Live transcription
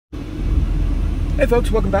Hey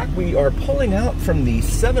folks, welcome back. We are pulling out from the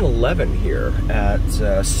 7-Eleven here at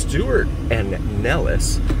Stewart and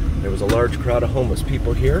Nellis. There was a large crowd of homeless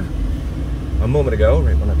people here a moment ago,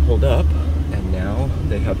 right when I pulled up, and now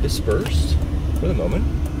they have dispersed for the moment.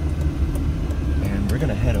 And we're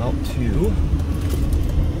gonna head out to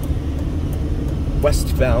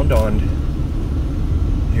westbound on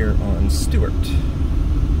here on Stewart.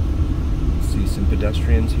 See some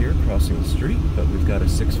pedestrians here crossing the street, but we've got a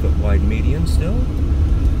 6-foot wide median still,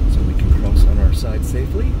 so we can cross on our side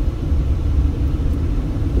safely.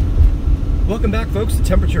 Welcome back, folks. The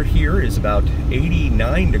temperature here is about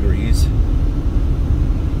 89 degrees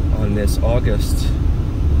on this August,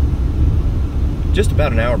 just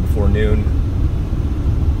about an hour before noon.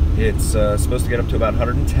 It's supposed to get up to about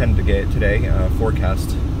 110 today, forecast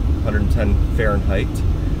 110 Fahrenheit.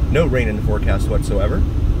 No rain in the forecast whatsoever.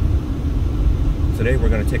 Today we're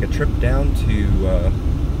going to take a trip down to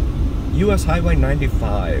US Highway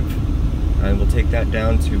 95, and we'll take that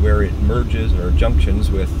down to where it merges or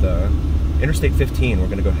junctions with Interstate 15. We're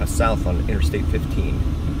going to go south on Interstate 15.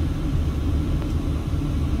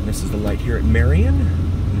 And this is the light here at Marion.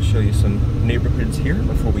 I'm going to show you some neighborhoods here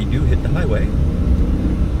before we do hit the highway.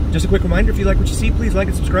 Just a quick reminder, if you like what you see, please like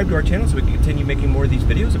and subscribe to our channel so we can continue making more of these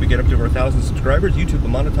videos. If we get up to over 1,000 subscribers, YouTube will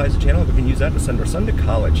monetize the channel, and we can use that to send our son to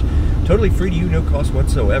college. Totally free to you, no cost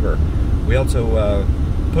whatsoever. We also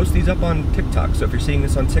post these up on TikTok, so if you're seeing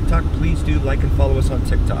this on TikTok, please do like and follow us on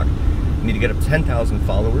TikTok. We need to get up to 10,000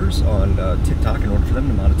 followers on TikTok in order for them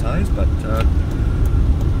to monetize, but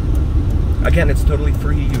again, it's totally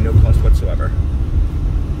free to you, no cost whatsoever.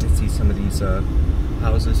 Let's see some of these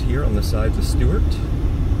houses here on the sides of Stewart.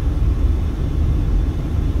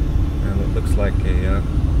 Looks like a,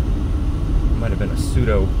 might have been a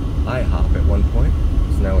pseudo IHOP at one point.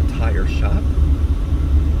 It's now a tire shop.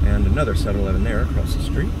 And another 7-Eleven there across the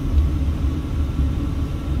street.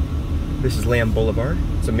 This is Lamb Boulevard.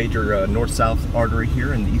 It's a major north-south artery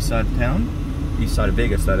here in the east side of town. East side of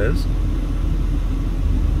Vegas, that is.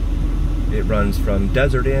 It runs from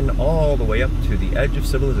Desert Inn all the way up to the edge of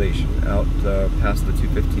civilization, out past the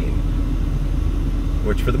 215.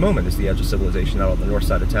 Which for the moment is the edge of civilization out on the north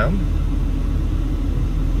side of town.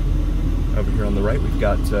 Over here on the right, we've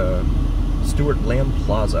got Stewart Lamb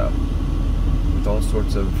Plaza with all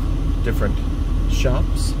sorts of different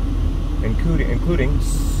shops, including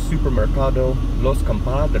Supermercado Los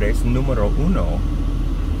Compadres Numero Uno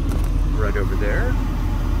right over there.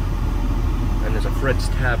 And there's a Fred's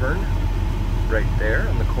Tavern right there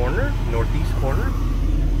on the corner, northeast corner.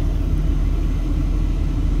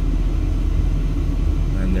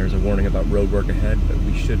 And there's a warning about road work ahead, but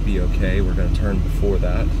we should be okay. We're going to turn before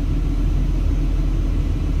that.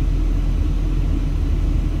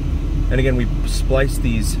 And again, we splice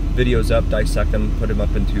these videos up, dissect them, put them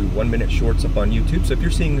up into 1-minute shorts up on YouTube. So if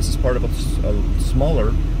you're seeing this as part of a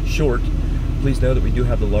smaller short, please know that we do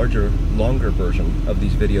have the longer version of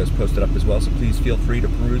these videos posted up as well. So please feel free to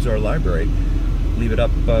peruse our library. Leave it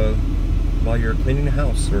up while you're cleaning the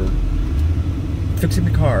house or fixing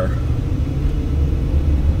the car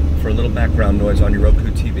for a little background noise on your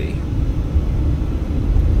Roku TV.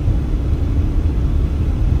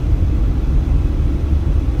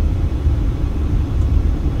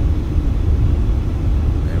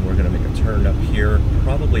 Turn up here,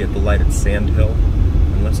 probably at the light at Sand Hill,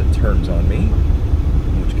 unless it turns on me,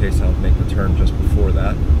 in which case I'll make the turn just before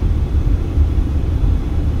that.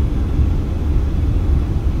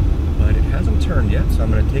 But it hasn't turned yet, so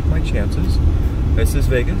I'm going to take my chances. This is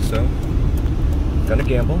Vegas, so I'm going to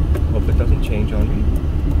gamble. Hope it doesn't change on me.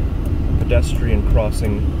 The pedestrian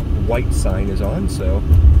crossing white sign is on, so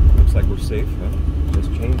looks like we're safe. Well,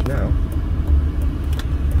 just changed now.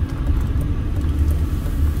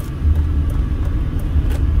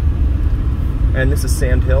 And this is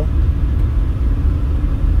Sand Hill.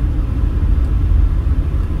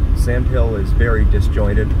 Sand Hill is very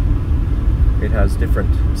disjointed. It has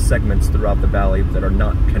different segments throughout the valley that are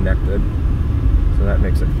not connected. So that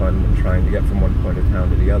makes it fun when trying to get from one point of town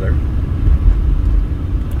to the other.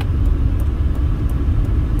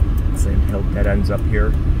 Sand Hill dead ends up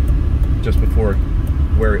here, just before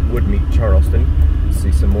where it would meet Charleston.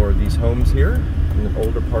 See some more of these homes here in the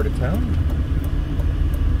older part of town.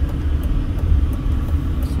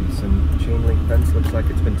 Some chain link fence looks like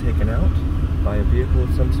it's been taken out by a vehicle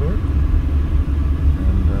of some sort.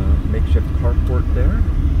 And makeshift carport there.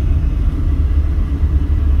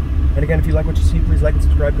 And again, if you like what you see, please like and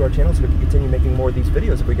subscribe to our channel so we can continue making more of these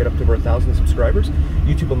videos. If we get up to over 1,000 subscribers,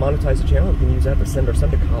 YouTube will monetize the channel. We can use that to send our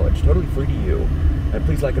son to college, totally free to you. And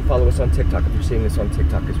please like and follow us on TikTok if you're seeing this on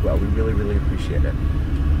TikTok as well. We really, really appreciate it.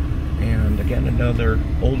 And again, another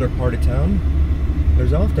older part of town.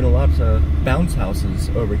 There's often lots of bounce houses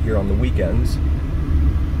over here on the weekends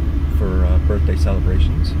for birthday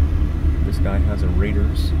celebrations. This guy has a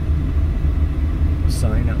Raiders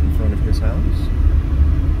sign out in front of his house.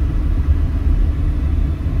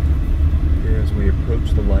 Here as we approach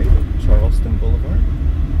the light of Charleston Boulevard.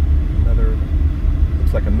 Another,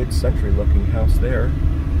 looks like a mid-century looking house there.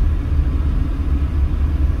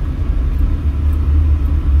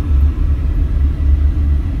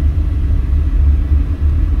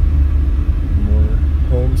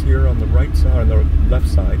 Here on the right side, on the left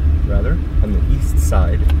side, rather, on the east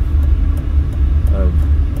side of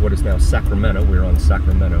what is now Sacramento. We're on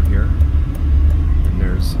Sacramento here. And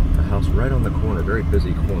there's a house right on the corner, very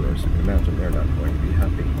busy corner, so you can imagine they're not going to be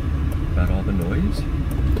happy about all the noise.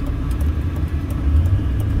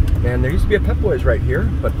 And there used to be a Pep Boys right here,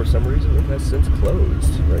 but for some reason it has since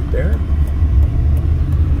closed right there.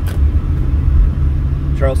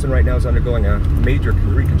 Charleston right now is undergoing a major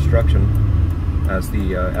reconstruction, as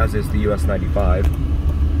is the US 95.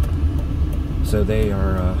 So they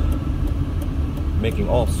are making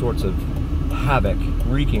all sorts of havoc,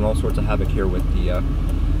 wreaking all sorts of havoc here with the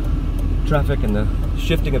traffic and the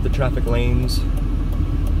shifting of the traffic lanes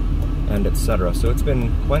and etc. So it's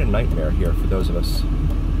been quite a nightmare here for those of us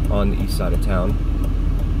on the east side of town.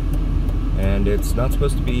 And it's not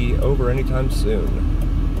supposed to be over anytime soon.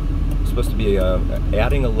 It's supposed to be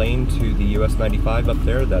adding a lane to the US 95 up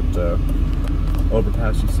there, that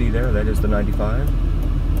overpass you see there, that is the 95. You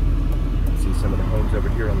see some of the homes over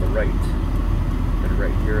here on the right, and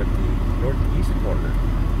right here at the northeast corner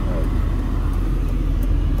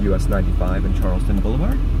of US 95 and Charleston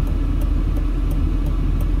Boulevard.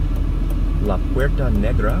 La Puerta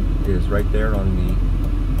Negra is right there on the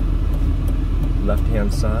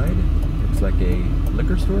left-hand side. Looks like a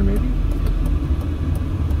liquor store, maybe?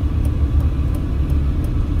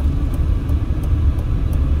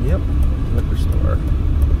 Yep. Liquor store.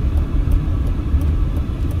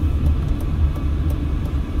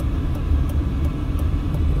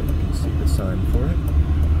 You can see the sign for it.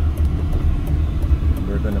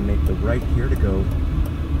 We're going to make the right here to go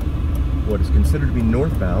what is considered to be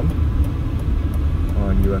northbound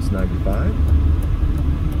on US 95.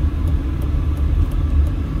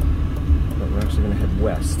 But we're actually going to head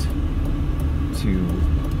west to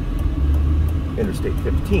Interstate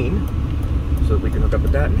 15. So that we can hook up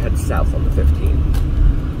with that and head south on the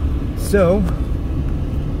 15. So,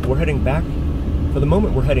 we're heading back. For the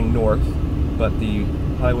moment, we're heading north, but the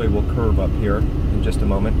highway will curve up here in just a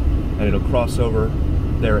moment, and it'll cross over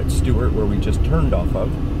there at Stewart, where we just turned off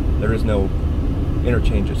of. There is no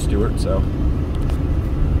interchange at Stewart, so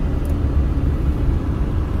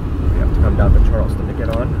we have to come down to Charleston to get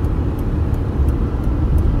on.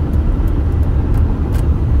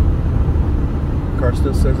 Car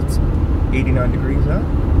still says it's 89 degrees out.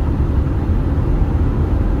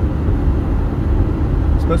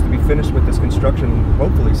 It's supposed to be finished with this construction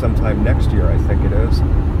hopefully sometime next year, I think it is.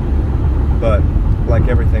 But like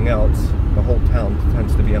everything else, the whole town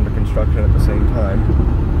tends to be under construction at the same time.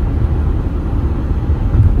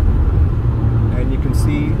 And you can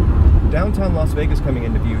see downtown Las Vegas coming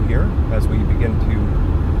into view here as we begin to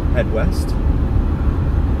head west.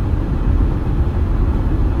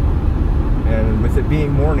 And with it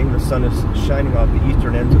being morning, the sun is shining off the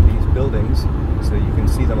eastern ends of these buildings, so you can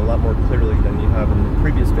see them a lot more clearly than you have in the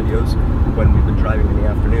previous videos when we've been driving in the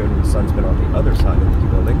afternoon and the sun's been on the other side of these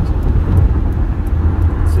buildings.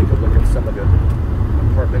 Let's take a look at some of the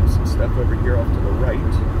apartments and stuff over here off to the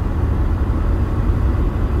right,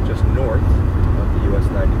 just north of the US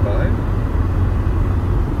 95.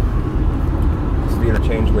 This is the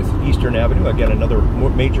interchange with Eastern Avenue, again another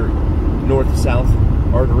major north-south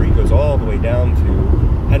artery, goes all the way down to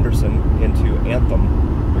Henderson into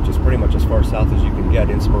Anthem, which is pretty much as far south as you can get,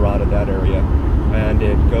 Inspirada, that area. And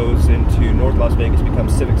it goes into North Las Vegas,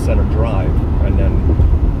 becomes Civic Center Drive, and then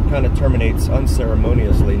kind of terminates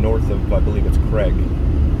unceremoniously north of, I believe it's Craig,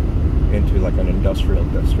 into like an industrial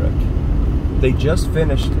district. They just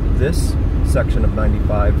finished this section of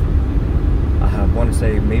 95, I want to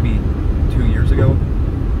say maybe 2 years ago,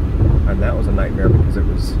 and that was a nightmare because it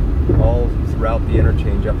was all throughout the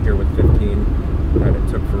interchange up here with 15, and it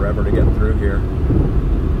took forever to get through here.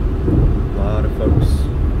 A lot of folks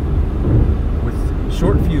with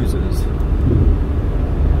short fuses,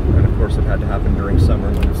 and of course it had to happen during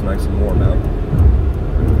summer when it's nice and warm out.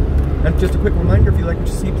 And just a quick reminder, if you like what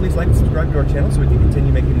you see, please like and subscribe to our channel so we can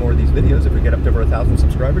continue making more of these videos. If we get up to over 1,000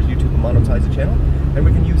 subscribers, YouTube will monetize the channel, and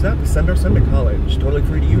we can use that to send our son to college. Totally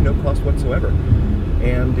free to you, no cost whatsoever.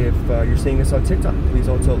 And if you're seeing this on TikTok, please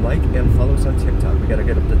also like and follow us on TikTok. We got to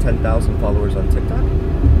get up to 10,000 followers on TikTok,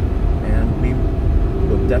 and we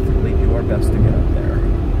definitely do our best to get up there.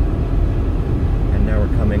 And now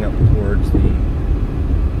we're coming up towards the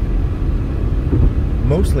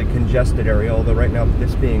mostly congested area, although right now,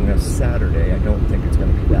 this being a Saturday, I don't think it's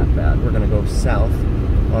going to be that bad. We're going to go south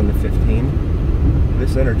on the 15.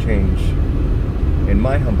 This interchange, in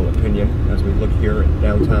my humble opinion, as we look here at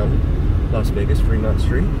downtown Las Vegas, Fremont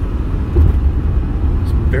Street,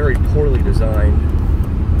 it's very poorly designed.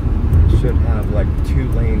 It should have like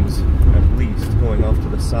 2 lanes at least going off to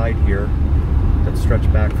the side here that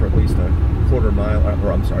stretch back for at least a quarter mile,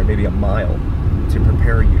 or I'm sorry, maybe a mile, to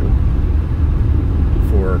prepare you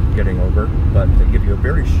for getting over. But they give you a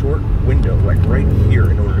very short window, like right here,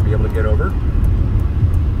 in order to be able to get over,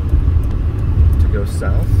 to go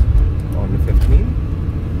south on the 15.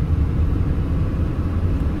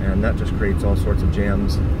 And that just creates all sorts of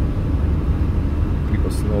jams.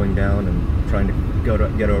 People slowing down and trying to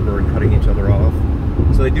get over and cutting each other off.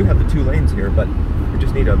 So they do have the 2 lanes here, but we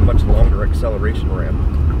just need a much longer acceleration ramp,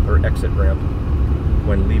 or exit ramp,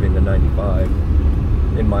 when leaving the 95,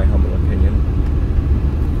 in my humble opinion.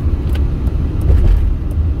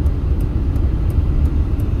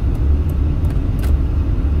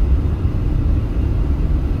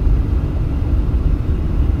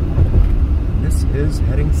 This is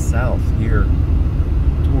heading south here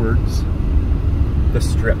towards the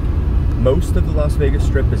Strip. Most of the Las Vegas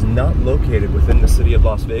Strip is not located within the city of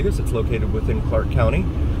Las Vegas. It's located within Clark County.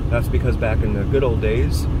 That's because back in the good old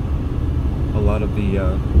days, a lot of the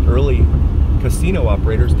early casino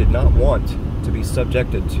operators did not want to be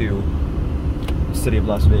subjected to the city of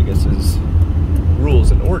Las Vegas's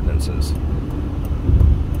rules and ordinances.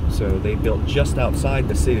 So they built just outside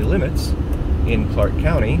the city limits in Clark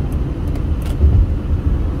County,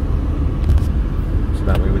 so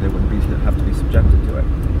that way they wouldn't have to be subjected to it.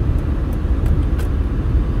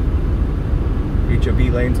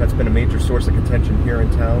 HOV lanes, that's been a major source of contention here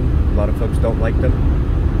in town. A lot of folks don't like them.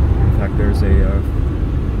 In fact, there's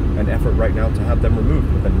an effort right now to have them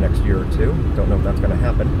removed within the next year or 2. Don't know if that's going to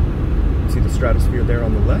happen. You see the Stratosphere there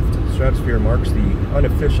on the left? The Stratosphere marks the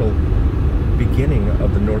unofficial beginning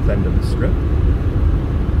of the north end of the Strip.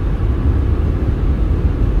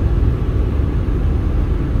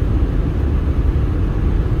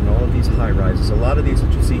 And all of these high-rises, a lot of these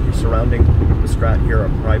that you see here surrounding the Strat here are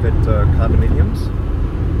private condominiums.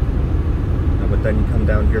 But then you come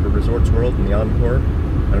down here to Resorts World and the Encore,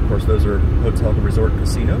 and of course those are hotel and resort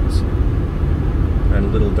casinos.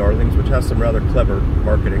 And Little Darlings, which has some rather clever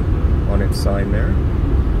marketing on its sign there.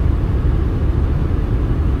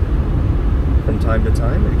 From time to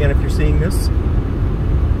time. And again, if you're seeing this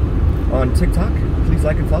on TikTok, please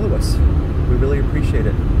like and follow us. We really appreciate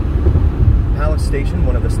it. Palace Station,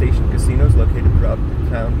 one of the station casinos located throughout the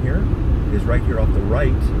town here, is right here off the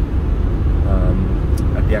right,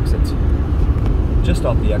 at the exit, just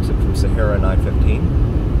off the exit from Sahara and I-15.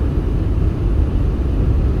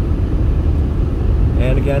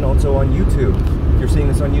 And again, also on YouTube. If you're seeing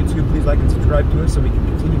this on YouTube, please like and subscribe to us so we can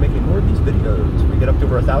continue making more of these videos. When we get up to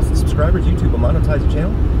over 1,000 subscribers, YouTube will monetize the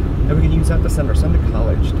channel, and we can use that to send our son to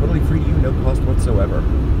college. Totally free to you, no cost whatsoever.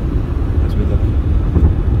 As we look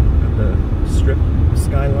at the Strip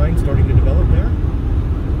skyline starting to develop there.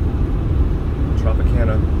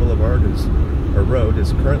 Tropicana Boulevard road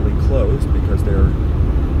is currently closed because they're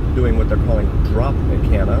doing what they're calling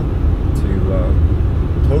Drop-A-Cana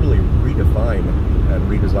to totally redefine and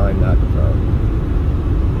redesign that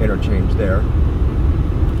interchange there.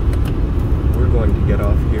 We're going to get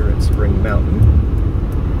off here at Spring Mountain.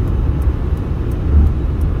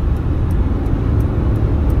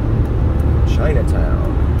 Chinatown.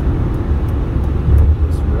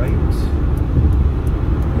 That's right.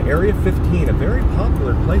 Area 15, a very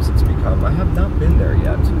popular place it's become. I have not been there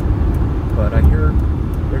yet, but I hear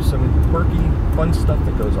there's some quirky, fun stuff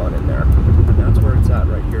that goes on in there. And that's where it's at,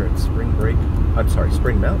 right here at Spring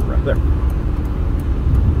Mountain, rather.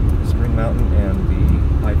 Spring Mountain and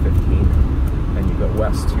the I-15. And you go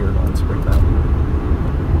west here on Spring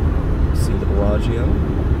Mountain. See the Bellagio,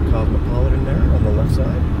 Cosmopolitan there on the left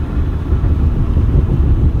side.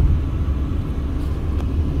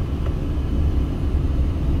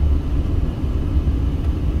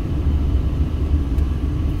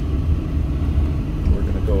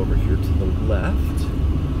 Over here to the left.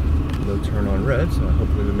 No turn on red, so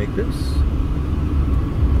hopefully we make this.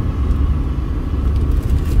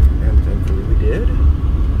 And thankfully we did.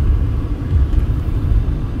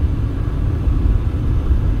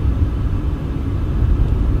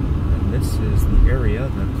 And this is the area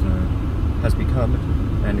that has become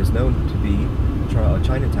and is known to be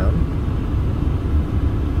Chinatown.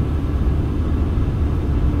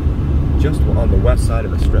 just on the west side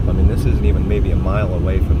of the strip. I mean, this isn't even maybe a mile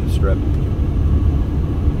away from the strip.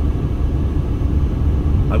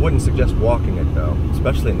 I wouldn't suggest walking it though,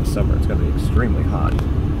 especially in the summer. It's going to be extremely hot.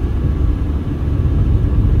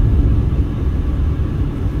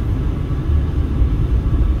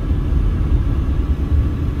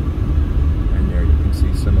 And there you can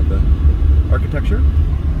see some of the architecture.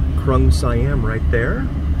 Krung Siam right there.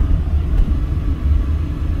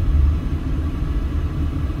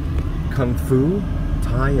 Kung Fu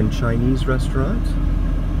Thai and Chinese restaurant.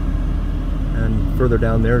 And further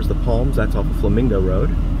down there is the Palms. That's off of Flamingo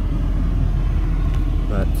Road.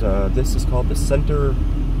 But this is called the Center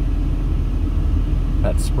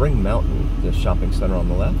at Spring Mountain, the shopping center on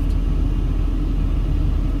the left.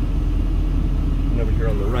 And over here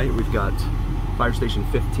on the right, we've got Fire Station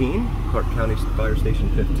 15, Clark County Fire Station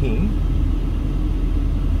 15.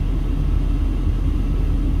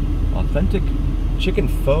 Authentic chicken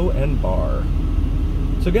pho and bar.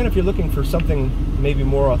 So again, if you're looking for something maybe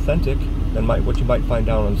more authentic than what you might find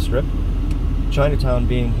down on the strip, Chinatown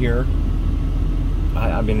being here,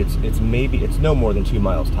 I mean, it's no more than 2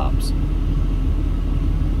 miles tops.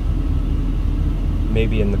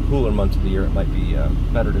 Maybe in the cooler months of the year it might be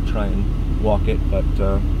better to try and walk it, but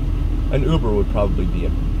an Uber would probably be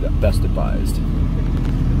best advised.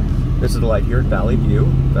 This is the light here at Valley View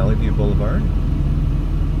Boulevard.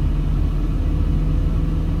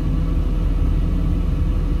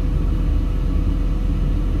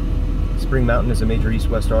 Spring Mountain is a major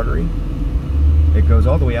east-west artery. It goes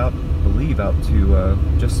all the way out, I believe, out to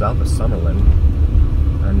just south of Summerlin,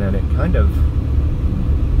 and then it kind of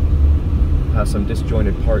has some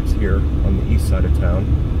disjointed parts here on the east side of town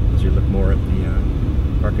as you look more at the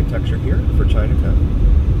architecture here for Chinatown.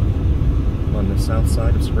 On the south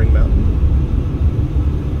side of Spring Mountain.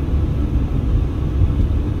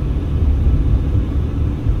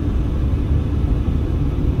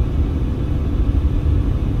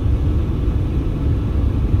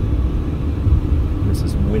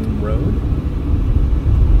 Road.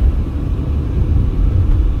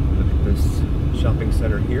 Look at this shopping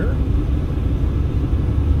center here.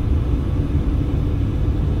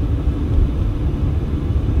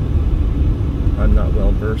 I'm not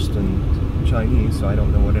well versed in Chinese, so I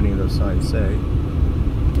don't know what any of those signs say.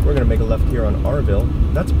 We're going to make a left here on Arville.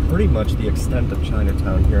 That's pretty much the extent of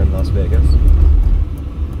Chinatown here in Las Vegas.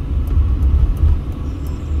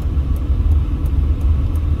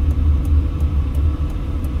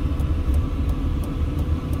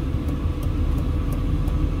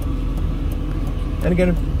 And again,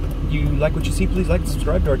 if you like what you see, please like and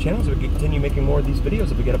subscribe to our channel so we can continue making more of these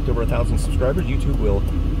videos. If we get up to over 1,000 subscribers, YouTube will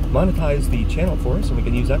monetize the channel for us, and we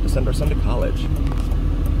can use that to send our son to college.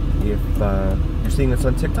 If you're seeing this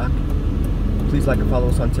on TikTok, please like and follow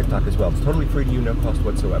us on TikTok as well. It's totally free to you, no cost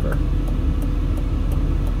whatsoever.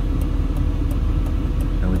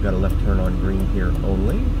 And we've got a left turn on green here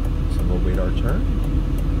only, so we'll wait our turn.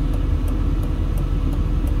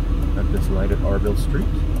 At this light at Arville Street.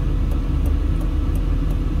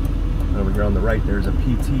 Over here on the right, there's a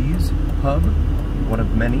PT's pub, one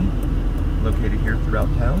of many located here throughout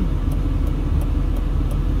town.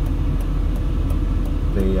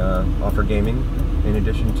 They offer gaming in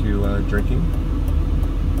addition to drinking,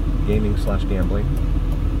 gaming/gambling.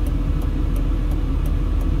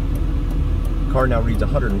 Car now reads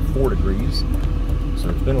 104 degrees, so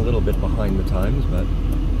it's been a little bit behind the times, but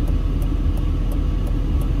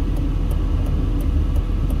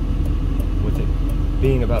with it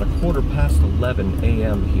being about 11:15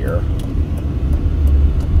 a.m. here,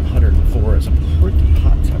 104 is a pretty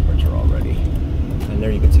hot temperature already. And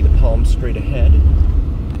there you can see the Palms straight ahead.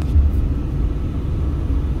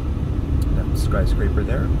 That skyscraper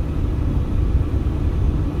there.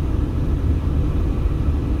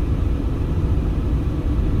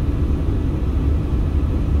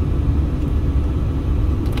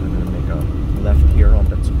 I'm going to make a left here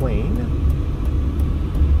onto Twain.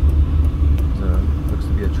 Looks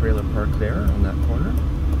to be a trailer park there on that corner.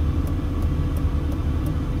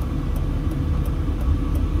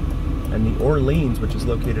 And the Orleans, which is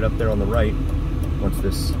located up there on the right, once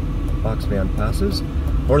this box van passes.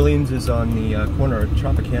 Orleans is on the corner of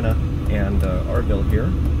Tropicana and Arville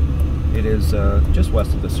here. It is just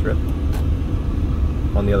west of the Strip,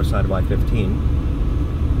 on the other side of I-15.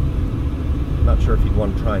 Not sure if you'd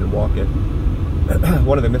want to try and walk it.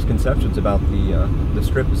 One of the misconceptions about the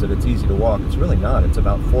Strip is that it's easy to walk. It's really not. It's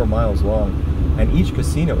about 4 miles long, and each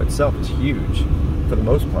casino itself is huge for the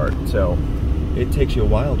most part, so it takes you a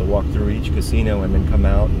while to walk through each casino and then come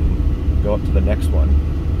out and go up to the next one.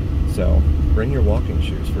 So bring your walking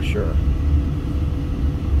shoes for sure.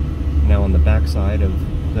 Now on the back side of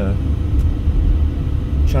the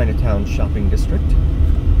Chinatown shopping district.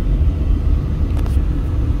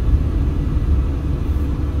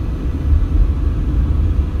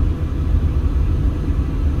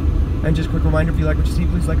 And just a quick reminder, if you like what you see,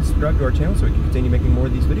 please like and subscribe to our channel so we can continue making more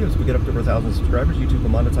of these videos. If we get up to over 1,000 subscribers, YouTube will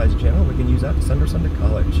monetize the channel. We can use that to send our son to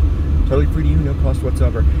college. Totally free to you, no cost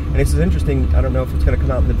whatsoever. And this is interesting, I don't know if it's going to come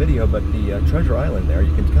out in the video, but the Treasure Island there,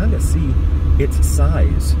 you can kind of see its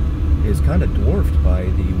size is kind of dwarfed by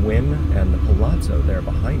the Wynn and the Palazzo there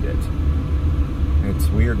behind it. It's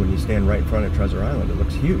weird when you stand right in front of Treasure Island, it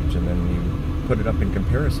looks huge, and then you put it up in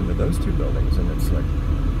comparison to those two buildings, and it's like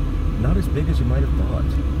not as big as you might have thought.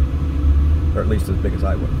 Or at least as big as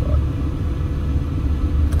I would have thought.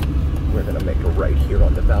 We're going to make a right here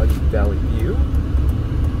on the Valley View.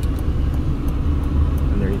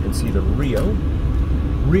 And there you can see the Rio.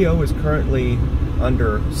 Rio is currently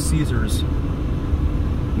under Caesar's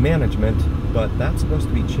management, but that's supposed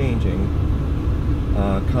to be changing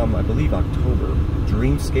come, I believe, October.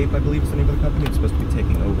 Dreamscape, I believe, is the name of the company. It's supposed to be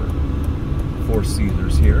taking over for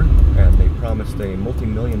Caesar's here, and they promised a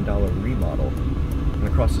multi-million-dollar remodel. And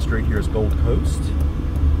across the street here is Gold Coast,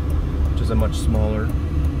 which is a much smaller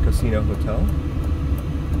casino hotel.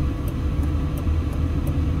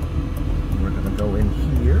 We're going to go in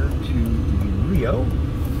here to the Rio.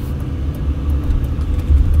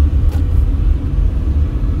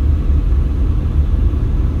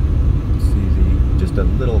 See just a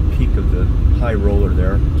little peak of the high roller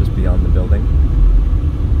there, just beyond the building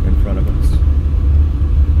in front of us.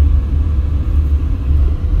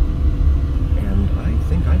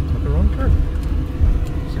 I took a wrong turn,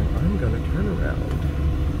 so I'm going to turn around,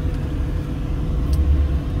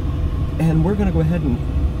 and we're going to go ahead and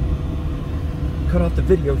cut off the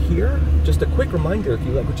video here. Just a quick reminder, if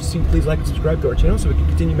you like what you see, please like and subscribe to our channel so we can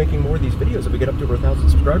continue making more of these videos. If we get up to over 1,000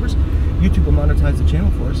 subscribers, YouTube will monetize the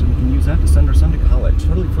channel for us, and we can use that to send our son to college.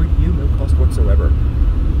 Totally free to you, no cost whatsoever.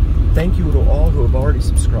 Thank you to all who have already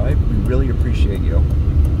subscribed. We really appreciate you.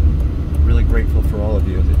 Really grateful for all of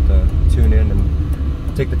you that tune in and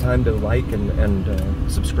take the time to like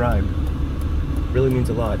and subscribe. Really means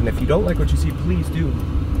a lot. And if you don't like what you see, please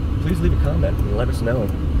leave a comment and let us know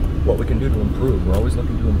what we can do to improve. We're always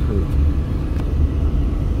looking to improve.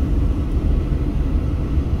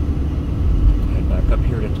 Head back up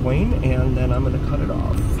here to Twain, and then I'm going to cut it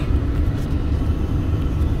off.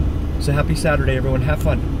 So happy Saturday, everyone. Have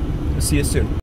fun. We'll see you soon.